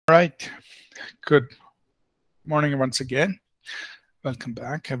right. Good morning once again. Welcome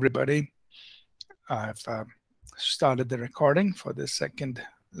back, everybody. I've started the recording for the second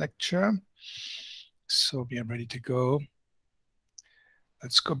lecture. So we are ready to go.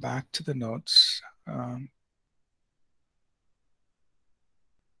 Let's go back to the notes. All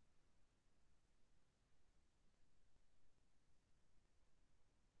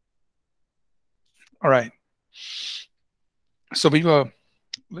right. So we were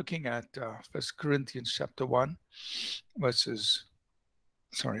looking at 1 Corinthians chapter 1, verses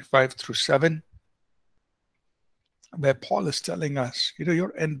 5 through 7, where Paul is telling us,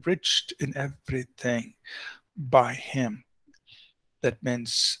 you're enriched in everything by him. That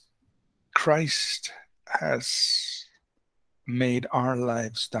means Christ has made our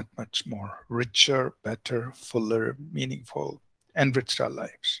lives that much more richer, better, fuller, meaningful, enriched our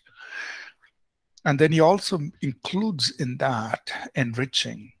lives. And then he also includes in that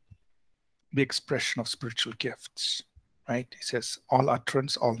enriching the expression of spiritual gifts, right? He says, all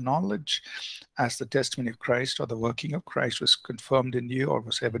utterance, all knowledge, as the testimony of Christ or the working of Christ was confirmed in you or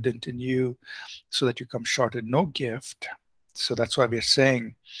was evident in you, so that you come short in no gift. So that's why we're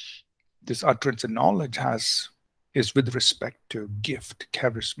saying this utterance and knowledge is with respect to gift,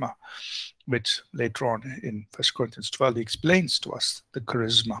 charisma, which later on in 1 Corinthians 12, he explains to us the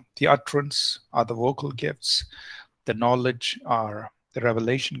charisma. The utterance are the vocal gifts. The knowledge are the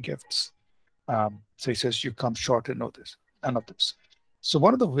revelation gifts. So he says, you come short in none of this. So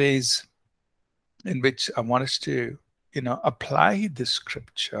one of the ways in which I want us to, apply this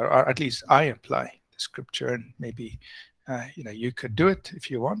scripture, or at least I apply the scripture, and maybe, you could do it if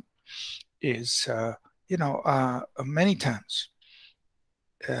you want, is, many times,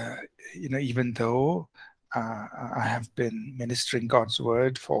 even though I have been ministering God's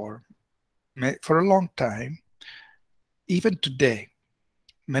word for a long time, even today,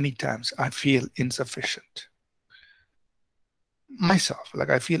 many times I feel insufficient myself. Like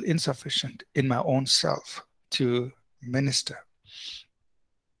I feel insufficient in my own self to minister.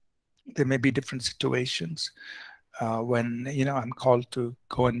 There may be different situations when, I'm called to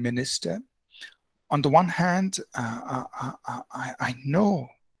go and minister. On the one hand, I know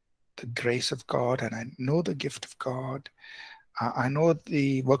the grace of God, and I know the gift of God. I know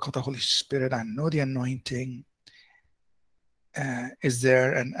the work of the Holy Spirit. I know the anointing is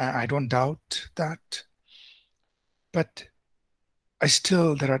there, and I don't doubt that. But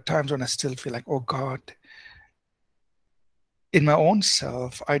there are times when I still feel like, oh God, in my own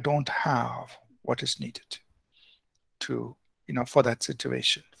self, I don't have what is needed to, for that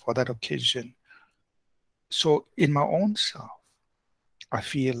situation, for that occasion. So in my own self, I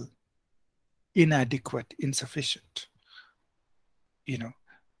feel inadequate, insufficient,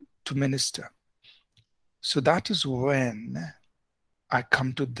 to minister. So that is when I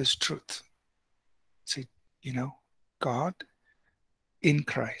come to this truth. Say, God, in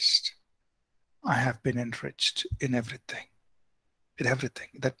Christ, I have been enriched in everything. In everything.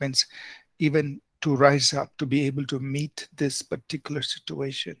 That means even to rise up, to be able to meet this particular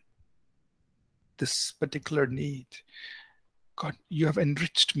situation, this particular need. God, you have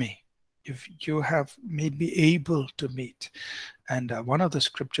enriched me. You have made me able to meet. And one of the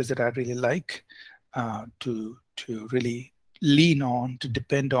scriptures that I really like to really lean on, to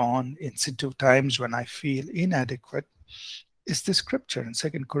depend on in times when I feel inadequate, is the scripture in 2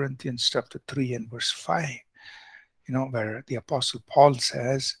 Corinthians chapter 3 and verse 5, where the Apostle Paul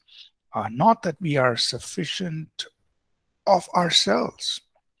says, not that we are sufficient of ourselves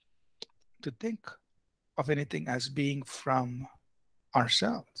to think of anything as being from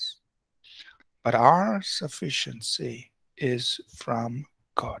ourselves, but our sufficiency is from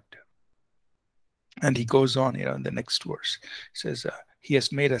God. And he goes on, in the next verse, he says, he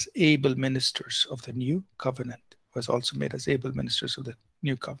has made us able ministers of the new covenant, has also made us able ministers of the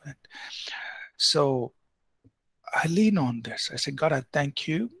new covenant. So I lean on this. I say, God, I thank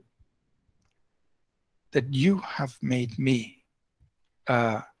you that you have made me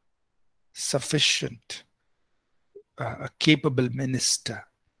a sufficient, a capable minister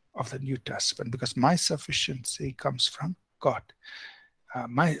of the New Testament, because my sufficiency comes from God.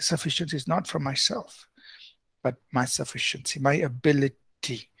 My sufficiency is not from myself, but my sufficiency, my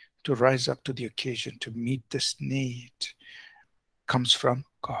ability to rise up to the occasion, to meet this need, comes from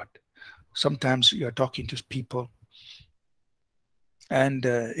God. Sometimes you're talking to people, and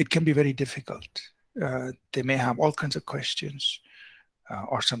it can be very difficult. They may have all kinds of questions,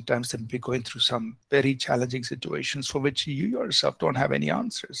 or sometimes they may be going through some very challenging situations for which you yourself don't have any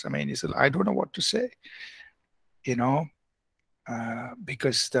answers. I mean, you say, I don't know what to say,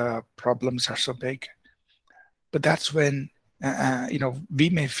 because the problems are so big. But that's when we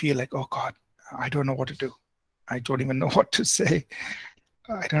may feel like, oh God, I don't know what to do. I don't even know what to say.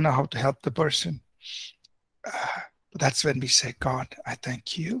 I don't know how to help the person. But that's when we say, God, I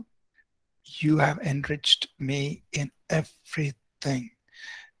thank you. You have enriched me in everything.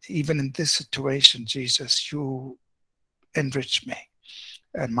 Even in this situation, Jesus, you enrich me.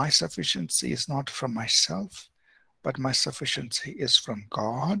 And my sufficiency is not from myself, but my sufficiency is from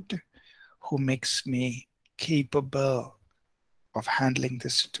God, who makes me capable of handling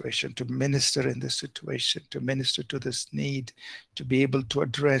this situation, to minister in this situation, to minister to this need, to be able to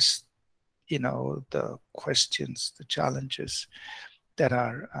address, the questions, the challenges that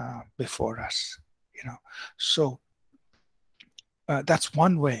are before us. So that's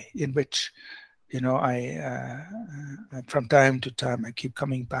one way in which, I from time to time I keep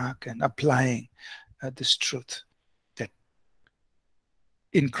coming back and applying this truth that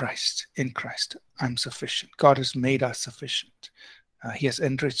in Christ, I'm sufficient. God has made us sufficient. He has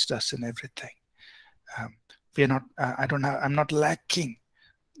enriched us in everything. We are not. I'm not lacking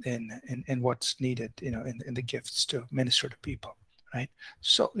in what's needed. In the gifts to minister to people. Right.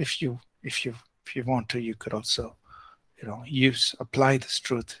 So if you want to, you could also, apply this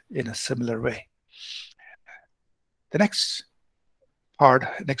truth in a similar way. The next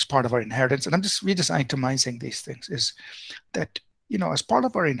part of our inheritance, and we're just itemizing these things, is that, as part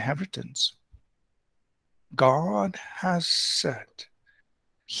of our inheritance, God has said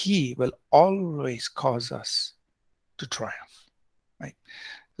He will always cause us to triumph. Right?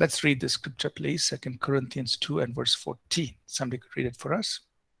 Let's read the scripture, please. 2 Corinthians 2 and verse 14. Somebody could read it for us.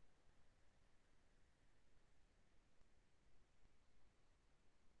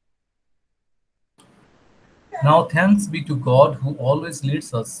 Now thanks be to God who always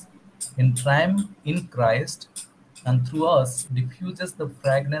leads us in triumph in Christ, and through us diffuses the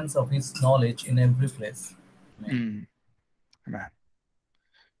fragrance of his knowledge in every place. Amen. Amen.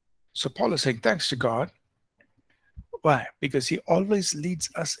 So Paul is saying thanks to God. Why? Because he always leads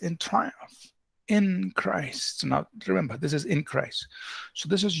us in triumph in Christ. Now remember, this is in Christ. So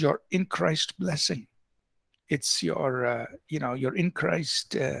this is your in Christ blessing. It's your, your in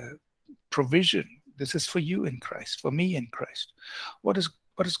Christ provision. This is for you in Christ, for me in Christ. What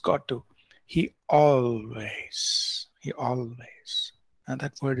does God do? He always, and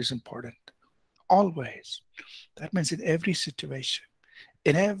that word is important. Always. That means in every situation,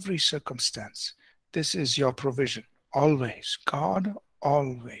 in every circumstance, this is your provision. Always. God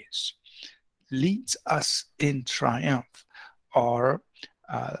always leads us in triumph, or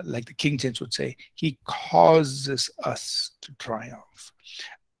like the King James would say, He causes us to triumph.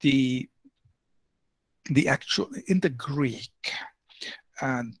 The actual, in the Greek,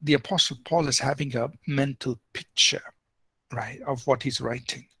 the Apostle Paul is having a mental picture, right, of what he's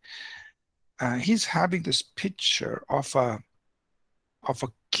writing. He's having this picture of a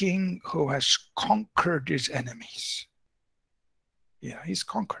king who has conquered his enemies. Yeah, he's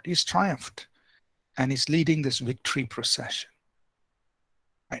conquered, he's triumphed, and he's leading this victory procession.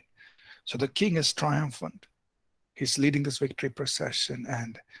 Right. So the king is triumphant. He's leading this victory procession,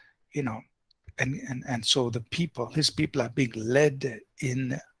 and and so the people, his people, are being led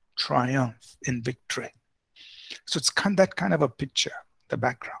in triumph, in victory. So it's that kind of a picture, the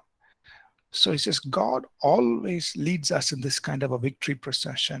background. So he says, God always leads us in this kind of a victory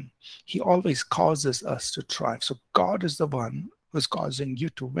procession. He always causes us to triumph. So God is the one who's causing you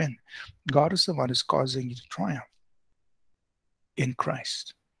to win. God is the one who's causing you to triumph in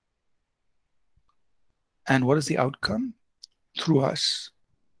Christ. And what is the outcome? Through us,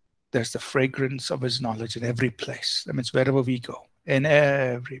 there's the fragrance of his knowledge in every place. That means wherever we go, in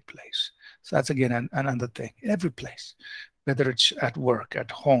every place. So that's again another thing, in every place, whether it's at work, at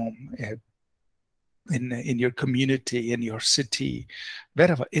home, in your community, in your city,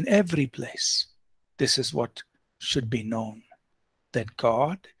 wherever, in every place. This is what should be known, that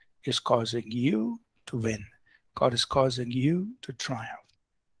God is causing you to win. God is causing you to triumph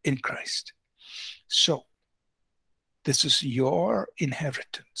in Christ. So this is your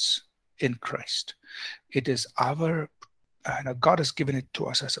inheritance in Christ. It is our, God has given it to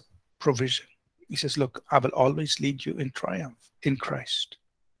us as a provision. He says, look, I will always lead you in triumph in Christ.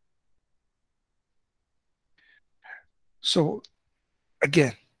 So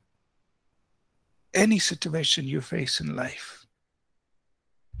again, any situation you face in life,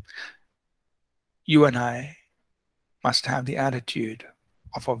 you and I must have the attitude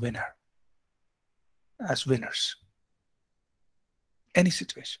of a winner, as winners. Any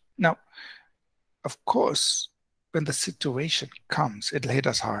situation. Now, of course, when the situation comes, it'll hit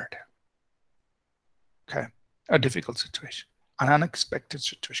us hard. Okay, a difficult situation. an unexpected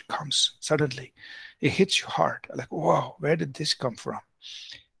situation comes suddenly. It hits you hard. Like, whoa, where did this come from?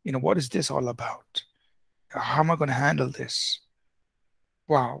 What is this all about? How am I going to handle this?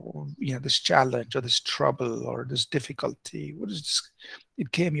 Wow, this challenge or this trouble or this difficulty, what is this?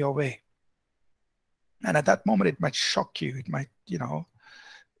 It came your way. And at that moment, it might shock you. It might,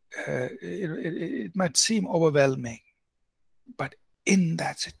 it might seem overwhelming. But in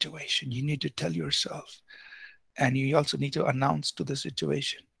that situation, you need to tell yourself, and you also need to announce to the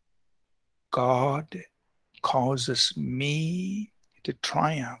situation, God causes me to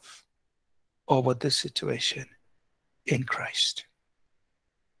triumph over this situation in Christ.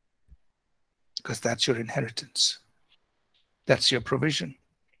 Because that's your inheritance. That's your provision.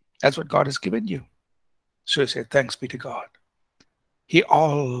 That's what God has given you. So you say, thanks be to God. He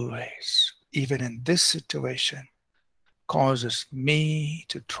always, even in this situation, causes me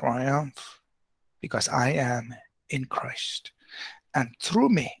to triumph because I am in Christ. And through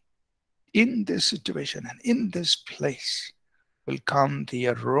me, in this situation and in this place, will come the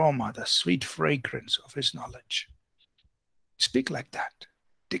aroma, the sweet fragrance of his knowledge. Speak like that.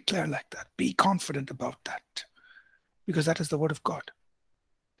 Declare like that. Be confident about that. Because that is the word of God.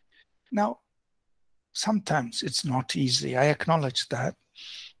 Now, sometimes it's not easy. I acknowledge that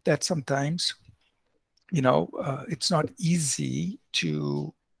sometimes, it's not easy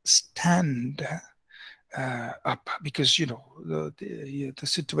to stand up because, the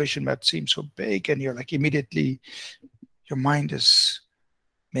situation might seem so big and you're like immediately, your mind is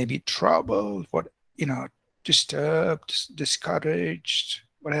maybe troubled, disturbed, discouraged,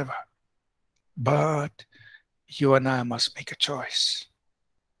 whatever. But you and I must make a choice.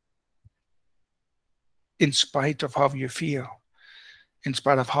 In spite of how you feel, in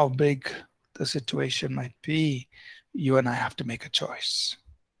spite of how big the situation might be, you and I have to make a choice.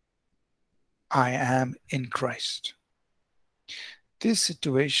 I am in Christ. This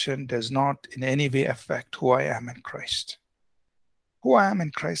situation does not in any way affect who I am in Christ. Who I am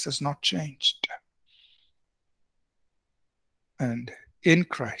in Christ has not changed. And in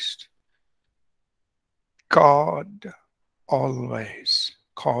Christ, God always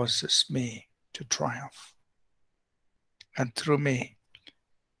causes me to triumph. And through me,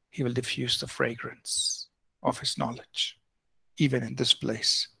 he will diffuse the fragrance of his knowledge, even in this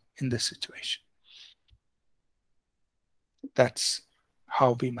place, in this situation. That's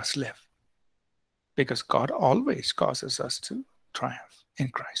how we must live. Because God always causes us to triumph in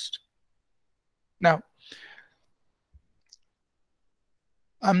Christ. Now,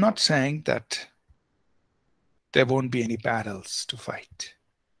 I'm not saying that there won't be any battles to fight.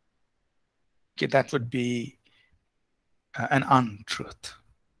 Okay, that would be an untruth.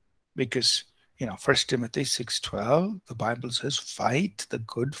 Because, 1 Timothy 6:12, the Bible says, fight the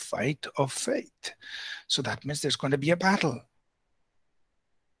good fight of faith. So that means there's going to be a battle.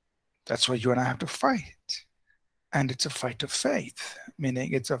 That's why you and I have to fight. And it's a fight of faith,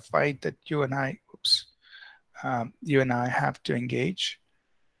 meaning it's a fight that you and I have to engage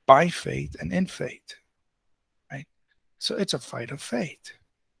by faith and in faith, right? So it's a fight of faith.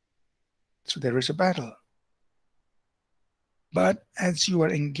 So there is a battle. But as you are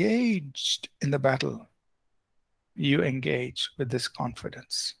engaged in the battle, you engage with this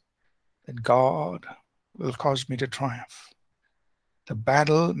confidence that God will cause me to triumph. The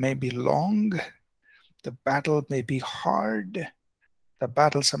battle may be long. The battle may be hard. The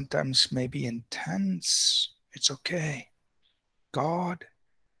battle sometimes may be intense. It's okay. God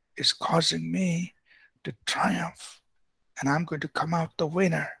is causing me to triumph, and I'm going to come out the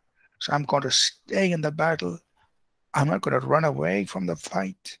winner. So I'm going to stay in the battle. I'm not going to run away from the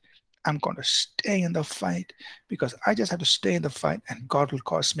fight. I'm going to stay in the fight because I just have to stay in the fight and God will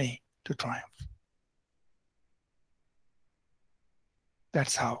cause me to triumph.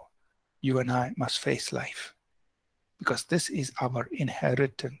 That's how you and I must face life, because this is our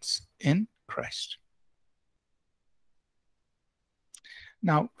inheritance in Christ.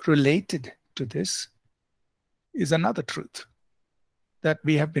 Now, related to this is another truth, that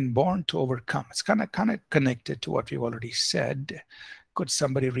we have been born to overcome. It's kind of connected to what we've already said. Could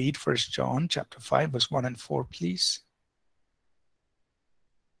somebody read 1 John chapter 5, verse 1 and 4, please?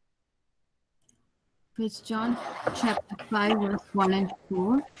 1 John chapter 5, verse 1 and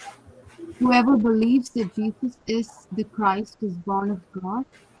 4. Whoever believes that Jesus is the Christ is born of God,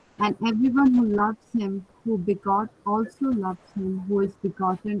 and everyone who loves him who begot also loves him who is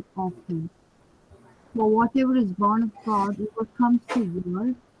begotten of him. For whatever is born of God overcomes the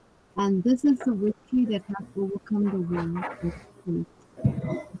world, and this is the victory that has overcome the world, faith.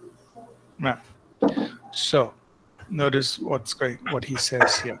 So notice what he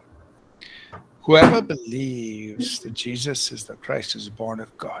says here. Whoever believes that Jesus is the Christ is born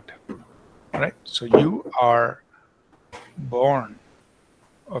of God. Right? So you are born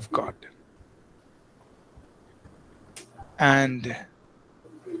of God. And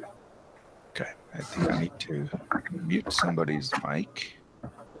okay, I think I need to mute somebody's mic.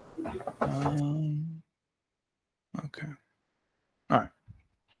 Okay. All right.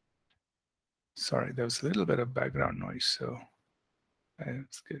 Sorry, there was a little bit of background noise, so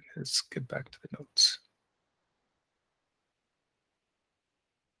let's get back to the notes.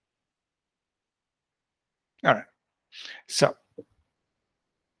 All right. So,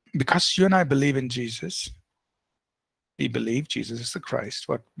 because you and I believe in Jesus, we believe Jesus is the Christ,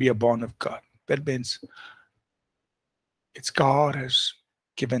 what we are born of God. That means it's God has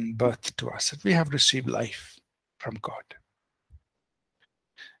given birth to us, that we have received life from God.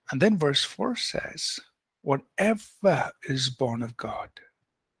 And then verse 4 says, whatever is born of God,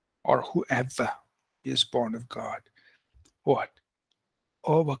 or whoever is born of God, what?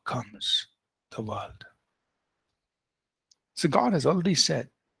 Overcomes the world. So God has already said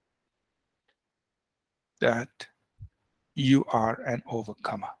that you are an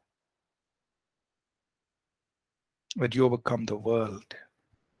overcomer, that you overcome the world.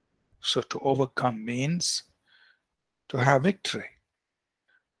 So to overcome means to have victory,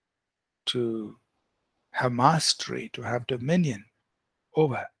 to have mastery, to have dominion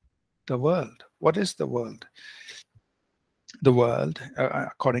over the world. What is the world? The world,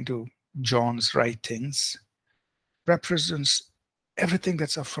 according to John's writings, represents everything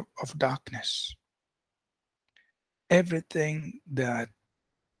that's of darkness, everything that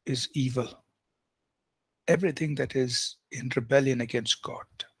is evil, everything that is in rebellion against God,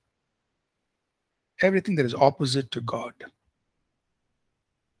 everything that is opposite to God.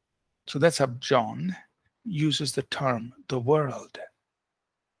 So that's how John uses the term the world.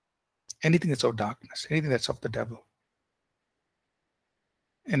 Anything that's of darkness, anything that's of the devil,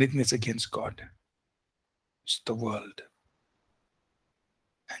 anything that's against God, it's the world.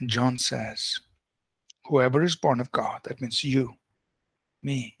 And John says, whoever is born of God, that means you,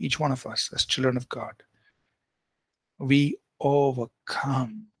 me, each one of us as children of God, we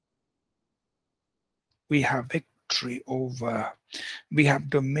overcome. We have victory over, we have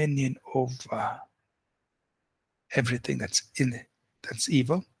dominion over everything that's in it, that's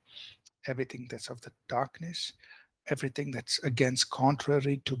evil, everything that's of the darkness, everything that's against,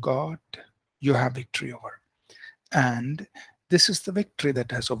 contrary to God, you have victory over. And this is the victory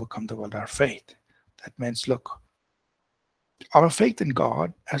that has overcome the world, our faith. That means, look, our faith in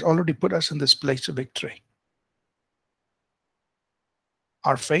God has already put us in this place of victory.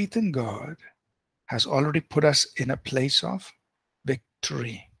 Our faith in God has already put us in a place of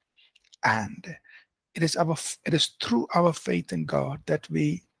victory. And it is through our faith in God that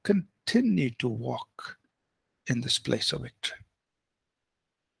we continue to walk in this place of victory.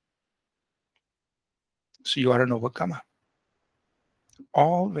 So you are an overcomer.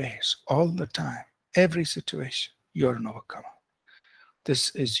 Always, all the time, every situation, you're an overcomer.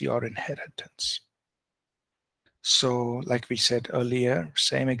 This is your inheritance. So, like we said earlier,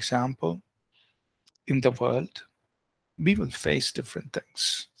 same example, in the world, we will face different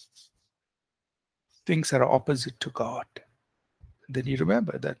things. Things that are opposite to God. Then you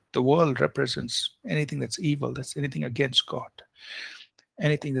remember that the world represents anything that's evil, that's anything against God,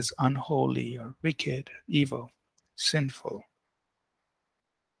 anything that's unholy or wicked, evil, sinful.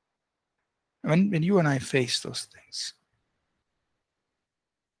 When you and I face those things,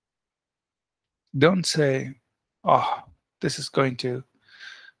 don't say, oh, this is going to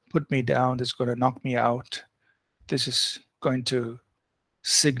put me down, this is going to knock me out, this is going to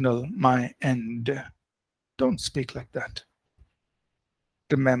signal my end. Don't speak like that.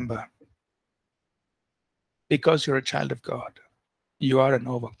 Remember, because you're a child of God, you are an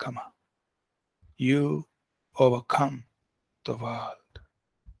overcomer. You overcome the world.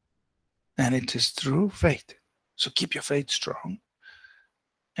 And it is through faith. So keep your faith strong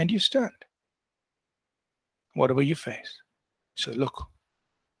and you stand. Whatever you face. So look,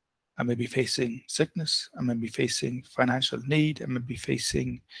 I may be facing sickness. I may be facing financial need. I may be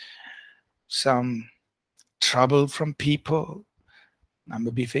facing some trouble from people. I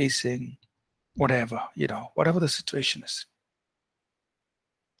may be facing whatever, whatever the situation is.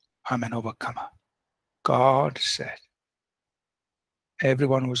 I'm an overcomer. God said,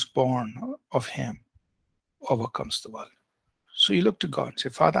 everyone who is born of him overcomes the world. So you look to God and say,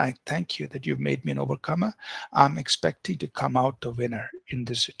 Father, I thank you that you've made me an overcomer. I'm expecting to come out the winner in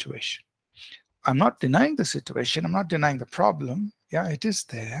this situation. I'm not denying the situation. I'm not denying the problem. Yeah, it is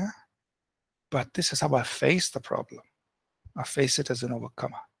there. But this is how I face the problem. I face it as an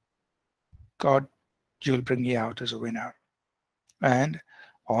overcomer. God, you'll bring me out as a winner. And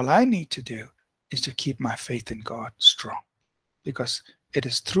all I need to do is to keep my faith in God strong, because it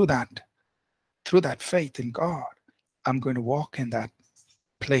is through that faith in God, I'm going to walk in that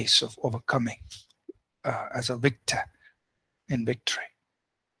place of overcoming as a victor in victory.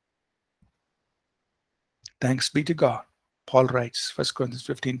 Thanks be to God. Paul writes, 1 Corinthians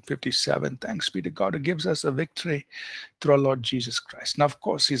 15:57, thanks be to God who gives us a victory through our Lord Jesus Christ. Now, of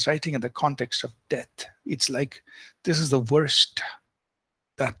course, he's writing in the context of death. It's like this is the worst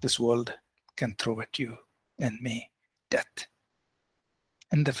that this world can throw at you and me, death.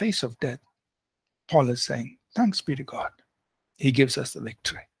 In the face of death, Paul is saying, thanks be to God. He gives us the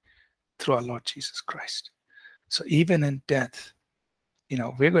victory through our Lord Jesus Christ. So even in death,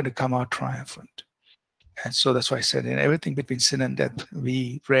 we're going to come out triumphant. And so that's why I said in everything between sin and death,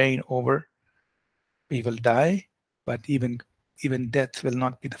 we reign over. We will die, but even death will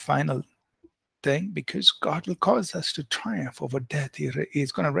not be the final thing, because God will cause us to triumph over death.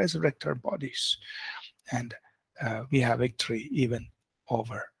 He's going to resurrect our bodies, and we have victory even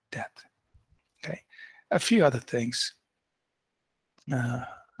over death. Okay, a few other things.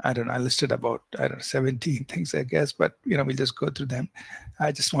 I don't know, I listed about 17 things, I guess, but we'll just go through them.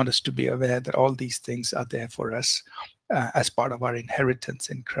 I just want us to be aware that all these things are there for us as part of our inheritance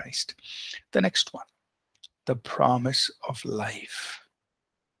in Christ. The next one, the promise of life.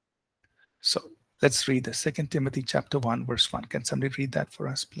 So let's read the 2 Timothy chapter 1, verse 1. Can somebody read that for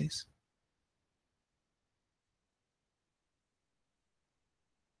us, please?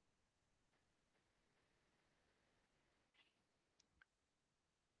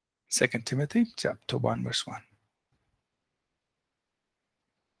 Second Timothy chapter 1, verse 1.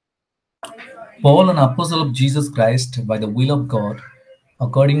 Paul, an apostle of Jesus Christ, by the will of God,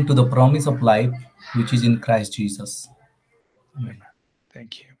 according to the promise of life which is in Christ Jesus. Amen.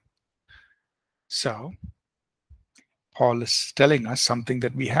 Thank you. So, Paul is telling us something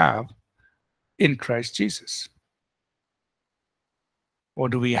that we have in Christ Jesus.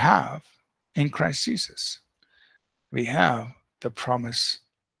 What do we have in Christ Jesus? We have the promise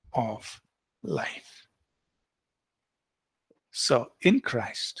of life. So, in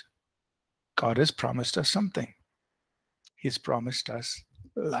Christ, God has promised us something. He's promised us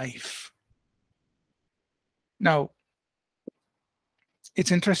life. Now,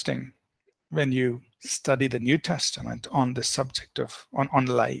 it's interesting when you study the New Testament on the subject of on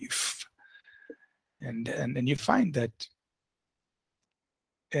life, and you find that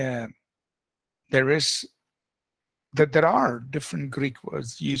there are different Greek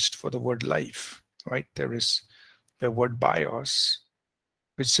words used for the word life, right? There is the word bios,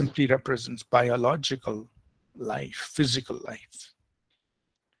 which simply represents biological life, physical life.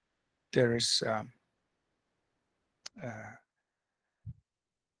 There is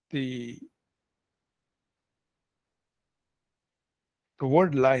the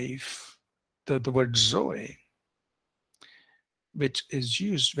word life, the word zoe, which is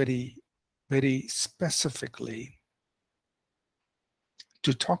used very, very specifically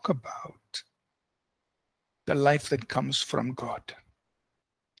to talk about the life that comes from God.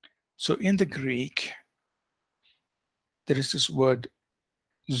 So in the Greek, there is this word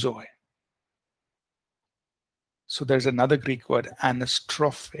zoe. So there's another Greek word,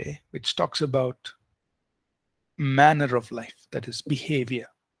 anastrophe, which talks about manner of life, that is behavior,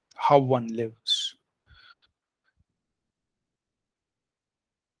 how one lives.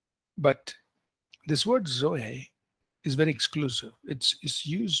 But this word zoe is very exclusive. It's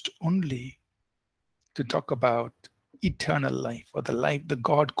used only to talk about eternal life, or the life, the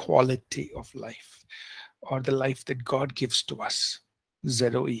God quality of life, or the life that God gives to us,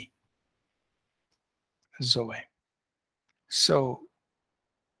 zoe, zoe. So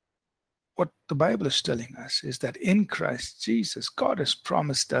what the Bible is telling us is that in Christ Jesus, God has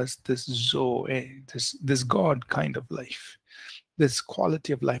promised us this zoe, this God kind of life, this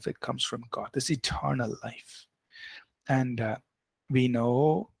quality of life that comes from God, this eternal life. And we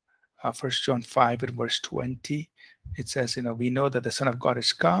know 1 John 5 and verse 20, it says, we know that the Son of God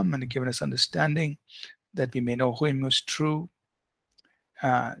has come and given us understanding, that we may know who Him is true.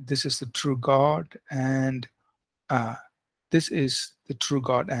 This is the true God, and this is the true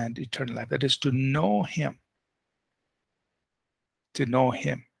God and eternal life. That is to know Him,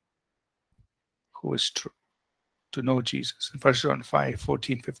 who is true, to know Jesus. And 1 John 5,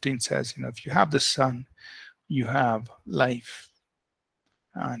 14, 15 says, if you have the Son, you have life.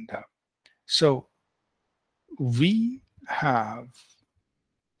 And so we have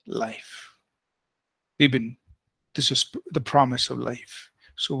life. This is the promise of life.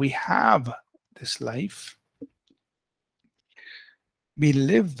 So we have this life. We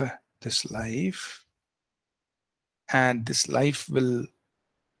live this life, and this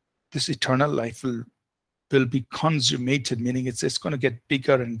eternal life will be consummated, meaning it's going to get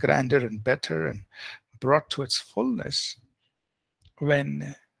bigger and grander and better and brought to its fullness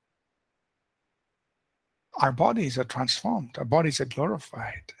when our bodies are transformed, our bodies are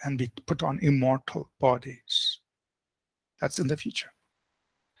glorified, and we put on immortal bodies. That's in the future.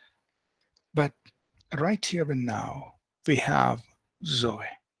 But right here and now, we have Zoe,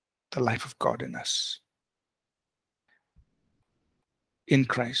 the life of God in us, in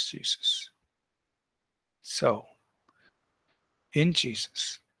Christ Jesus. So, in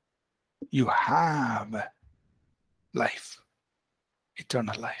Jesus, you have life,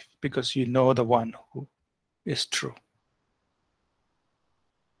 eternal life, because you know the one who is true.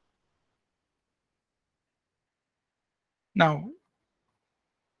 Now,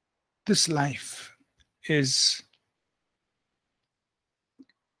 this life is,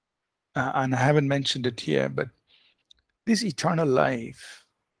 and I haven't mentioned it here, but this eternal life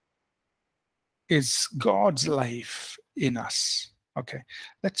is God's life in us. Okay,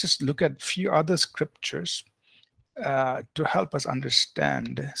 let's just look at a few other scriptures to help us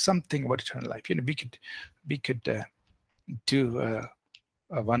understand something about eternal life. You know, we could do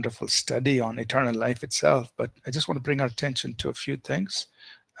a wonderful study on eternal life itself, but I just want to bring our attention to a few things.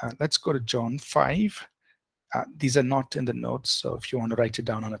 Let's go to John 5. These are not in the notes, so if you want to write it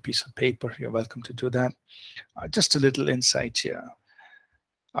down on a piece of paper, you're welcome to do that. Just a little insight here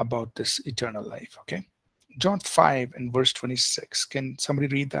about this eternal life, okay? John 5 and verse 26. Can somebody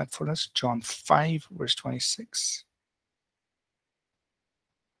read that for us? John 5, verse 26.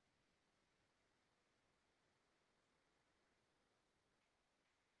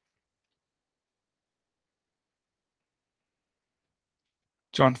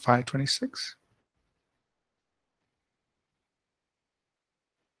 John 5:26.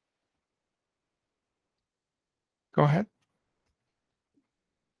 Go ahead.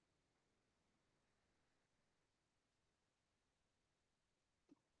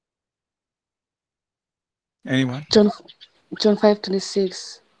 Anyone? John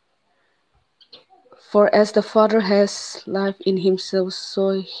 5:26. For as the Father has life in himself,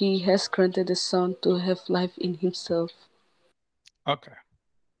 so he has granted the Son to have life in himself. Okay.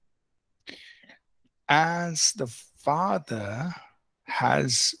 As the Father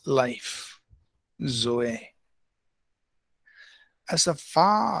has life, Zoe. As the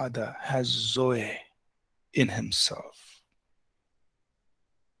Father has Zoe in himself,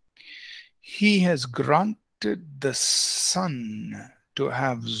 he has granted the Son to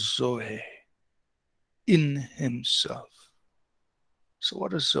have Zoe in himself. So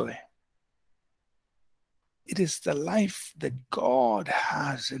what is Zoe? It is the life that God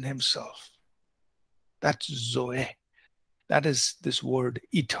has in himself. That's Zoe. That is this word,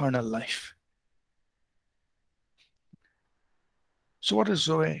 eternal life. So what is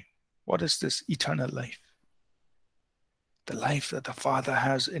Zoe? What is this eternal life? The life that the Father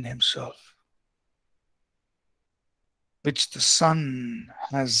has in himself, which the Son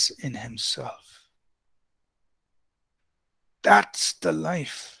has in himself. That's the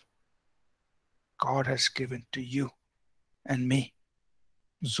life God has given to you and me,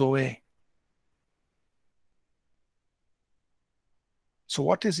 Zoe. So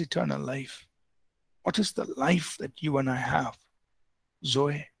what is eternal life? What is the life that you and I have,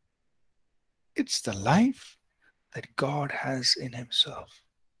 Zoe? It's the life that God has in himself,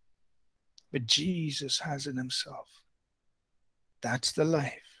 that Jesus has in himself. That's the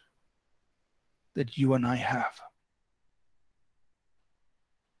life that you and I have.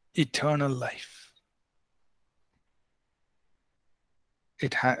 Eternal life.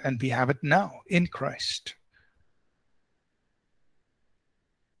 And we have it now in Christ.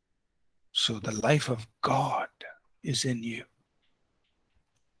 So the life of God is in you.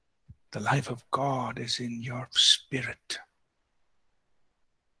 The life of God is in your spirit.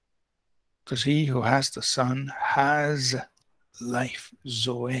 Because he who has the Son has life,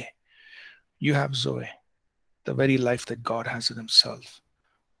 Zoe. You have Zoe, the very life that God has in himself,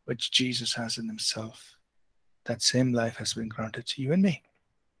 which Jesus has in himself. That same life has been granted to you and me.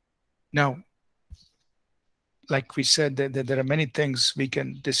 Now, like we said, there are many things we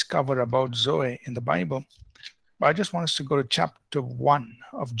can discover about Zoe in the Bible. But I just want us to go to chapter 1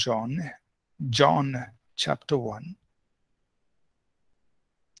 of John. John chapter 1.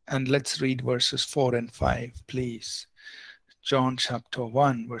 And let's read verses 4 and 5, please. John chapter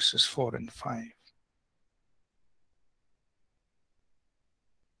 1, verses 4 and 5.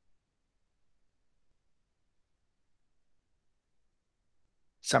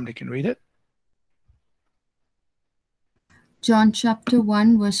 Somebody can read it. John chapter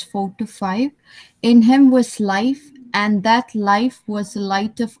 1, verse 4 to 5. In him was life, and that life was the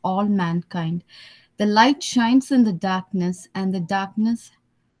light of all mankind. The light shines in the darkness, and the darkness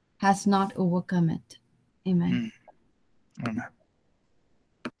has not overcome it. Amen. Amen.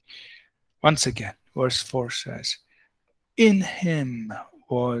 Once again, verse 4 says, in him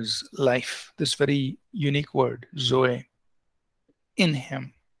was life. This very unique word, Zoe. In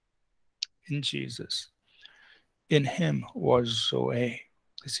him, in Jesus. In him was Zoe,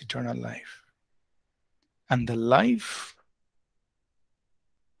 this eternal life. And the life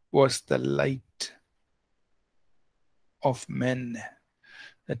was the light of men.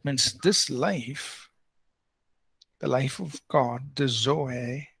 That means this life, the life of God, the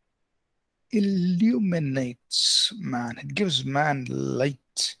Zoe, illuminates man. It gives man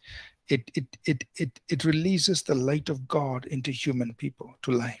light. It releases the light of God into human people,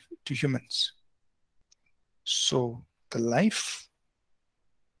 to life, to humans. So the life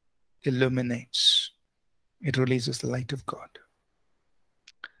illuminates. It releases the light of God.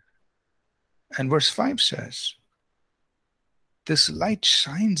 And verse 5 says, this light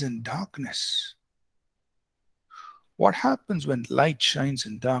shines in darkness. What happens when light shines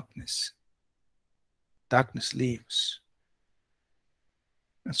in darkness? Darkness leaves.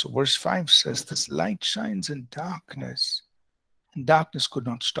 And so verse 5 says, this light shines in darkness, and darkness could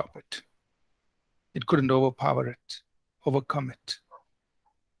not stop it. It couldn't overpower it, overcome it.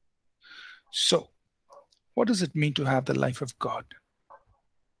 So, what does it mean to have the life of God?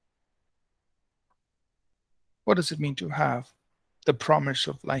 What does it mean to have the promise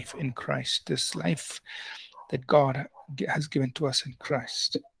of life in Christ, this life that God has given to us in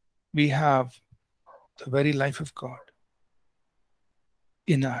Christ? We have the very life of God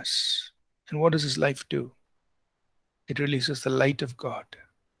in us. And what does His life do? It releases the light of God.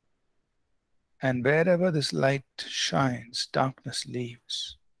 And wherever this light shines, darkness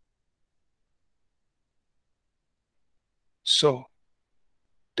leaves. So,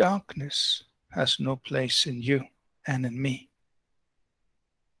 darkness has no place in you and in me.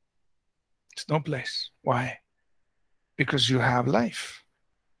 It's no place. Why? Because you have life.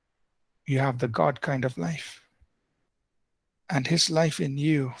 You have the God kind of life. And His life in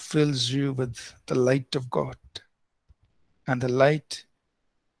you fills you with the light of God. And the light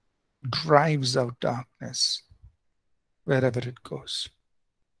drives out darkness wherever it goes.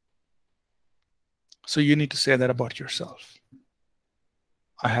 So you need to say that about yourself.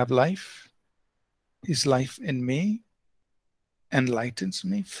 I have life. His life in me enlightens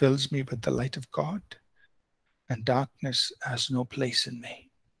me, fills me with the light of God, and darkness has no place in me.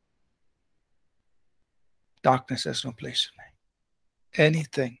 Darkness has no place in me.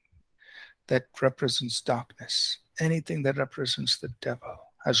 Anything that represents darkness, anything that represents the devil,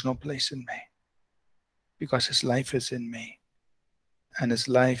 has no place in me, because His life is in me, and His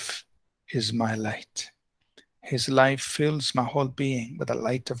life is my light. His life fills my whole being with the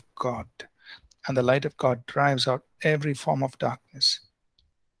light of God, and the light of God drives out every form of darkness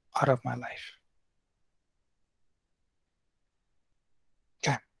out of my life.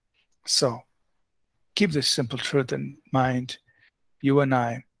 Okay, so keep this simple truth in mind. You and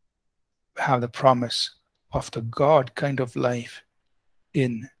I have the promise of the God kind of life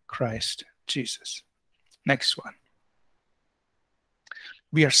in Christ Jesus. Next one.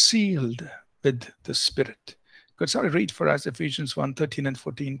 We are sealed with the Spirit. Could somebody read for us Ephesians 1:13 and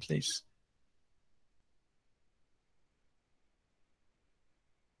 14, please?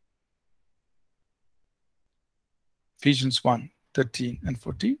 Ephesians 1:13 and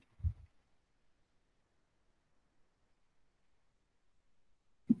 14.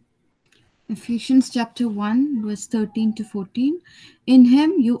 Ephesians chapter 1, verse 13 to 14. In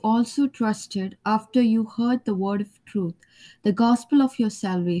him you also trusted after you heard the word of truth, the gospel of your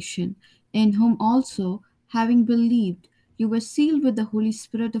salvation, in whom also, having believed, you were sealed with the Holy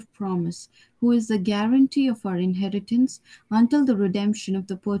Spirit of promise, who is the guarantee of our inheritance until the redemption of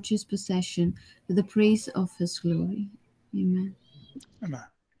the purchased possession, to the praise of His glory. Amen. Amen.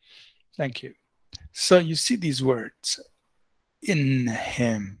 Thank you. So you see these words, in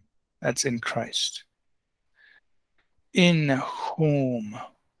him, that's in Christ. In whom,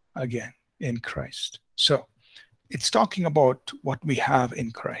 again, in Christ. So it's talking about what we have in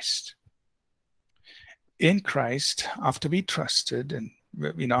Christ. In Christ, after we trusted and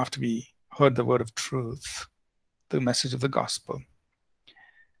after we heard the word of truth, the message of the gospel,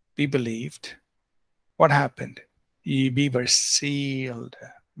 we believed. What happened? We were sealed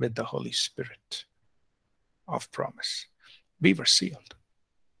with the Holy Spirit of promise. We were sealed.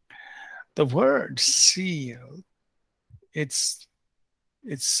 The word seal, it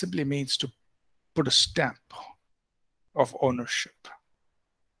simply means to put a stamp of ownership.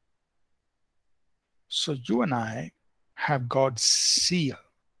 So you and I have God's seal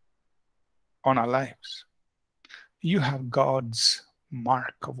on our lives. You have God's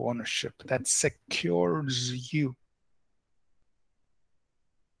mark of ownership that secures you.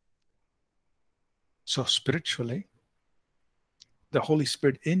 So spiritually, the Holy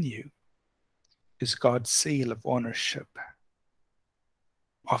Spirit in you is God's seal of ownership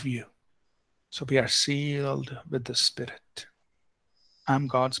of you. So we are sealed with the Spirit. I'm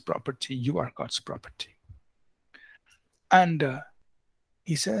God's property. You are God's property. And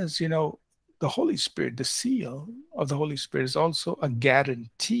he says, you know, the Holy Spirit, the seal of the Holy Spirit is also a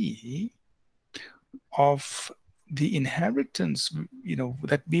guarantee of the inheritance, you know,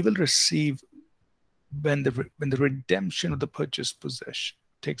 that we will receive when the redemption of the purchased possession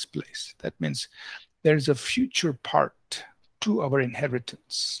takes place. That means there is a future part to our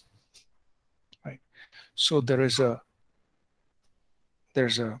inheritance, right? So there's a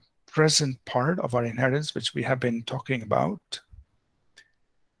present part of our inheritance which we have been talking about,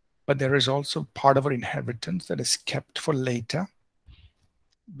 but there is also part of our inheritance that is kept for later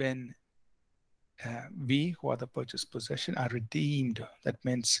when we who are the purchased possession are redeemed. That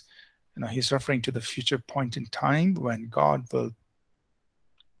means, you know, he's referring to the future point in time when God will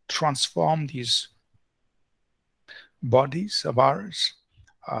transform these bodies of ours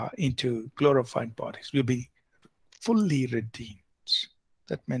into glorified bodies. We'll be fully redeemed.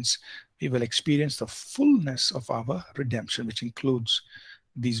 That means we will experience the fullness of our redemption, which includes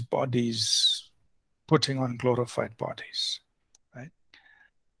these bodies putting on glorified bodies, right?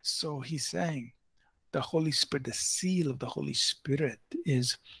 So he's saying the Holy Spirit, the seal of the Holy Spirit,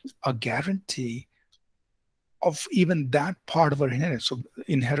 is a guarantee of even that part of our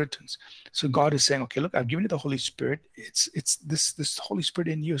inheritance. So God is saying, okay, look, I've given you the Holy Spirit. It's this Holy Spirit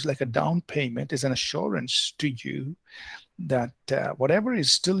in you is like a down payment, is an assurance to you that whatever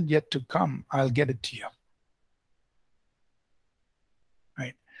is still yet to come, I'll get it to you.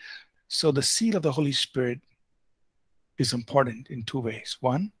 Right? So the seal of the Holy Spirit is important in two ways.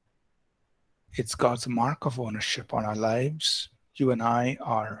 One, it's God's mark of ownership on our lives. You and I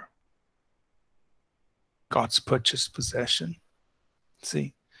are God's purchased possession.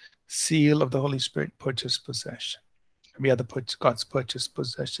 See, seal of the Holy Spirit, purchased possession. We are God's purchased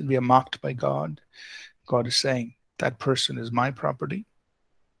possession. We are marked by God. God is saying, that person is my property.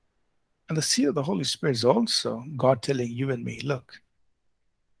 And the seal of the Holy Spirit is also God telling you and me, look,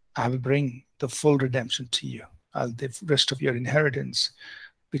 I will bring the full redemption to you. The rest of your inheritance,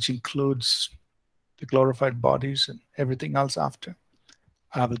 which includes the glorified bodies and everything else after,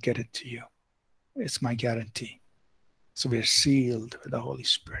 I will get it to you. It's my guarantee. So we're sealed with the Holy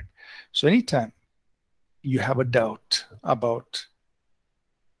Spirit. So anytime you have a doubt about,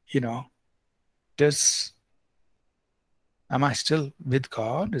 you know, am I still with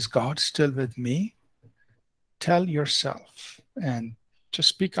God? Is God still with me? Tell yourself and just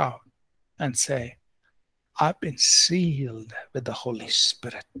speak out and say, I've been sealed with the Holy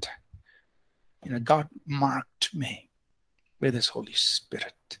Spirit. You know, God marked me with his Holy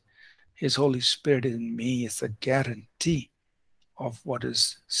Spirit. His Holy Spirit in me is a guarantee of what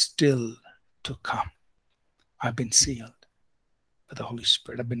is still to come. I've been sealed with the Holy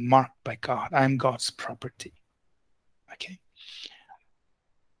Spirit. I've been marked by God. I'm God's property. Okay.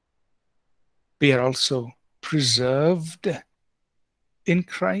 We are also preserved in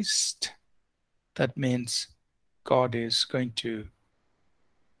Christ. That means God is going to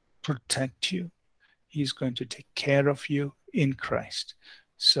protect you. He's going to take care of you in Christ.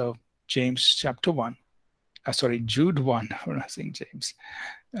 So Jude 1, we're not saying James.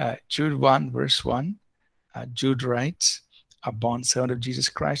 Jude 1, verse 1, Jude writes, a bondservant of Jesus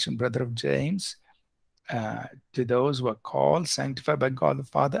Christ and brother of James, to those who are called, sanctified by God the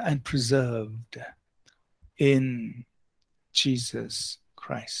Father, and preserved in Jesus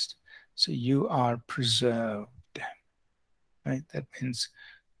Christ. So you are preserved, right? That means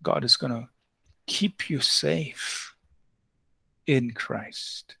God is going to keep you safe in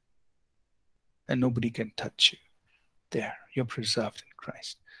Christ, and nobody can touch you there. You're preserved in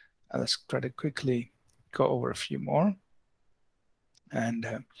Christ. Now let's try to quickly go over a few more. And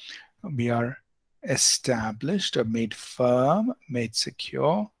we are established or made firm, made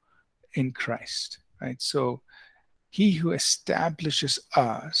secure in Christ, right? So he who establishes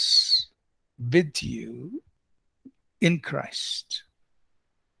us with you in Christ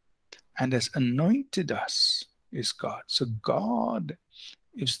and has anointed us is God. So God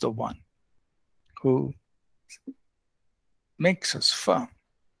is the one who makes us firm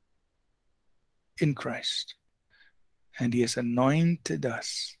in Christ, and he has anointed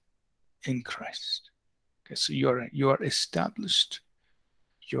us in Christ. Okay, so you are established,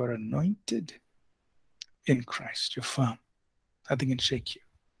 you are anointed in Christ. You're firm. Nothing can shake you.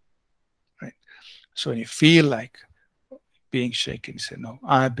 Right? So when you feel like being shaken, you say, no,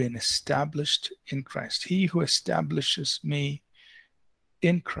 I've been established in Christ. He who establishes me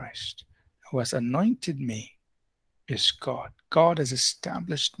in Christ, who has anointed me, is God. God has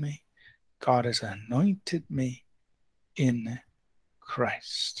established me. God has anointed me in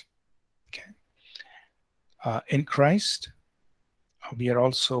Christ. Okay. In Christ, we are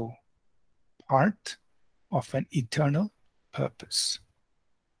also part of an eternal purpose.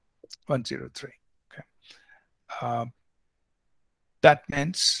 103. Okay. That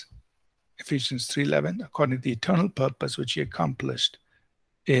means Ephesians 3:11, according to the eternal purpose which he accomplished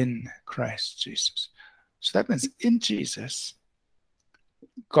in Christ Jesus. So that means in Jesus,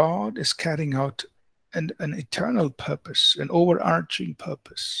 God is carrying out an eternal purpose, an overarching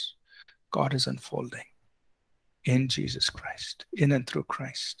purpose. God is unfolding in Jesus Christ, in and through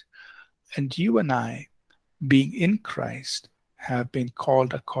Christ. And you and I, being in Christ, have been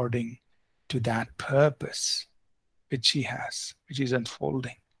called according to that purpose which he has, which is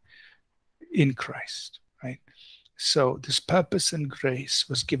unfolding in Christ, right? So this purpose and grace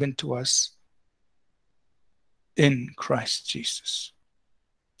was given to us in Christ Jesus,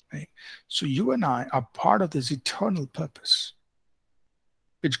 right? So you and I are part of this eternal purpose,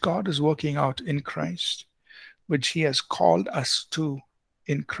 which God is working out in Christ, which he has called us to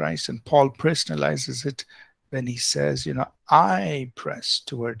in Christ. And Paul personalizes it when he says, I press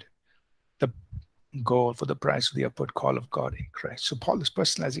toward the goal for the prize of the upward call of God in Christ. So Paul is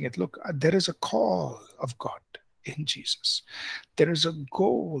personalizing it. Look, there is a call of God in Jesus. There is a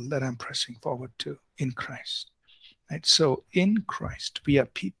goal that I'm pressing forward to in Christ. Right? So in Christ, we are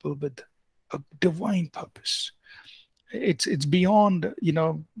people with a divine purpose. It's beyond,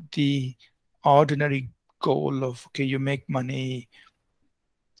 the ordinary goal of, okay, you make money,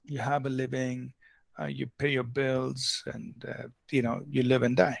 you have a living, you pay your bills, and you live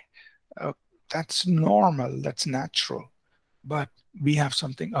and die. That's normal, that's natural. But we have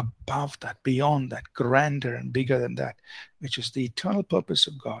something above that, beyond that, grander and bigger than that, which is the eternal purpose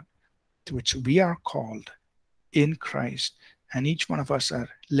of God, to which we are called in Christ. And each one of us are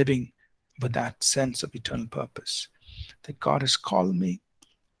living with that sense of eternal purpose, that God has called me,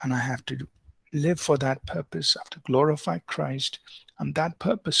 and I have to live for that purpose. I have to glorify Christ, and that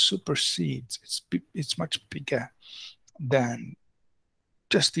purpose supersedes. It's much bigger than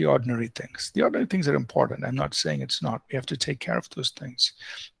just the ordinary things. The ordinary things are important. I'm not saying it's not. We have to take care of those things.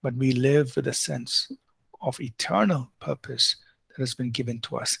 But we live with a sense of eternal purpose that has been given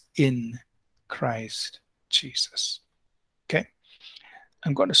to us in Christ Jesus. Okay?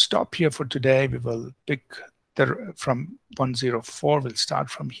 I'm going to stop here for today. We will pick from 104. We'll start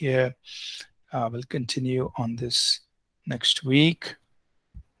from here. We'll continue on this next week.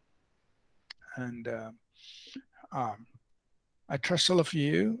 And I trust all of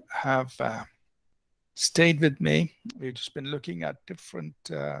you have stayed with me. We've just been looking at different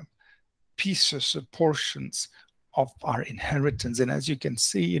pieces or portions of our inheritance. And as you can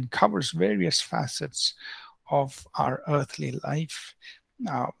see, it covers various facets of our earthly life,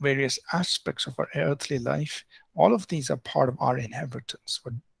 various aspects of our earthly life. All of these are part of our inheritance.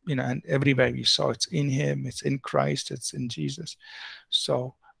 But, and everywhere we saw, it's in him, it's in Christ, it's in Jesus.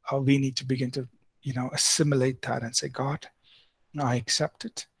 So we need to begin to, assimilate that and say, God, I accept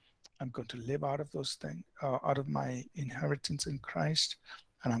it. I'm going to live out of those things, out of my inheritance in Christ,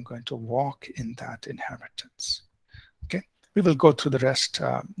 and I'm going to walk in that inheritance. Okay, we will go through the rest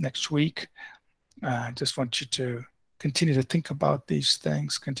next week. I just want you to continue to think about these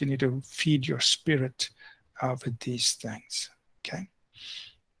things, continue to feed your spirit with these things. Okay.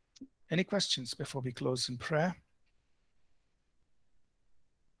 Any questions before we close in prayer?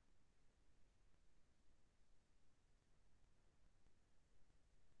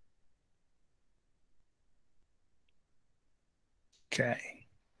 Okay.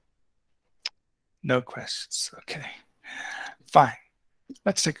 No questions. Okay. Fine.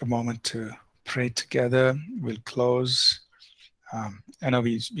 Let's take a moment to pray together. We'll close. I know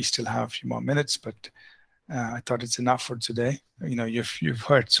we still have a few more minutes, but I thought it's enough for today. You've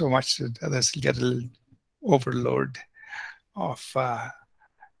heard so much that others will get a little overload of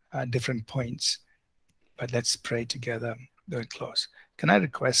different points. But let's pray together. We'll close. Can I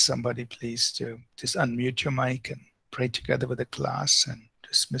request somebody, please, to just unmute your mic and pray together with the class and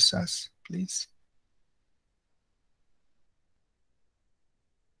dismiss us, please?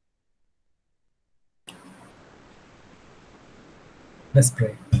 Let's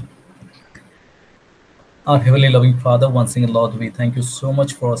pray. Our Heavenly Loving Father, once again, Lord, we thank you so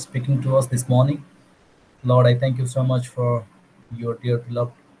much for speaking to us this morning. Lord, I thank you so much for your dear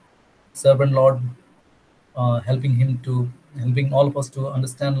beloved servant, Lord, helping all of us to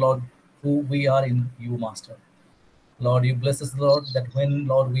understand, Lord, who we are in you, Master. Lord, you bless us, Lord, that when,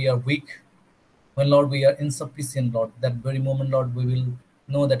 Lord, we are weak, when, Lord, we are insufficient, Lord, that very moment, Lord, we will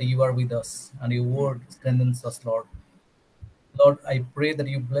know that you are with us and your word strengthens us, Lord. Lord, I pray that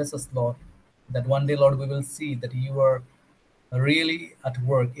you bless us, Lord, that one day, Lord, we will see that you are really at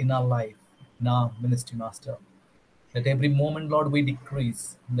work in our life, in our ministry, Master. That every moment, Lord, we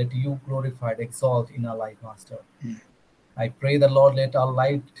decrease, let you glorified, exalt in our life, Master. I pray that, Lord, let our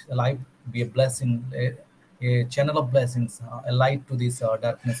life be a blessing, a channel of blessings, a light to this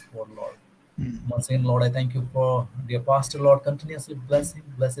darkness world, Lord. Once again, Lord, I thank you for dear pastor, Lord. Continuously bless him,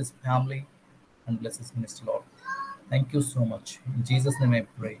 bless his family, and bless his ministry, Lord. Thank you so much. In Jesus' name I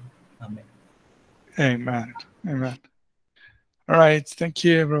pray. Amen. Amen. Amen. All right. Thank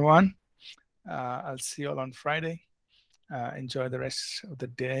you, everyone. I'll see you all on Friday. Enjoy the rest of the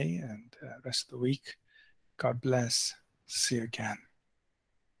day and rest of the week. God bless. See you again.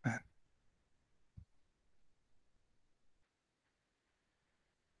 Amen.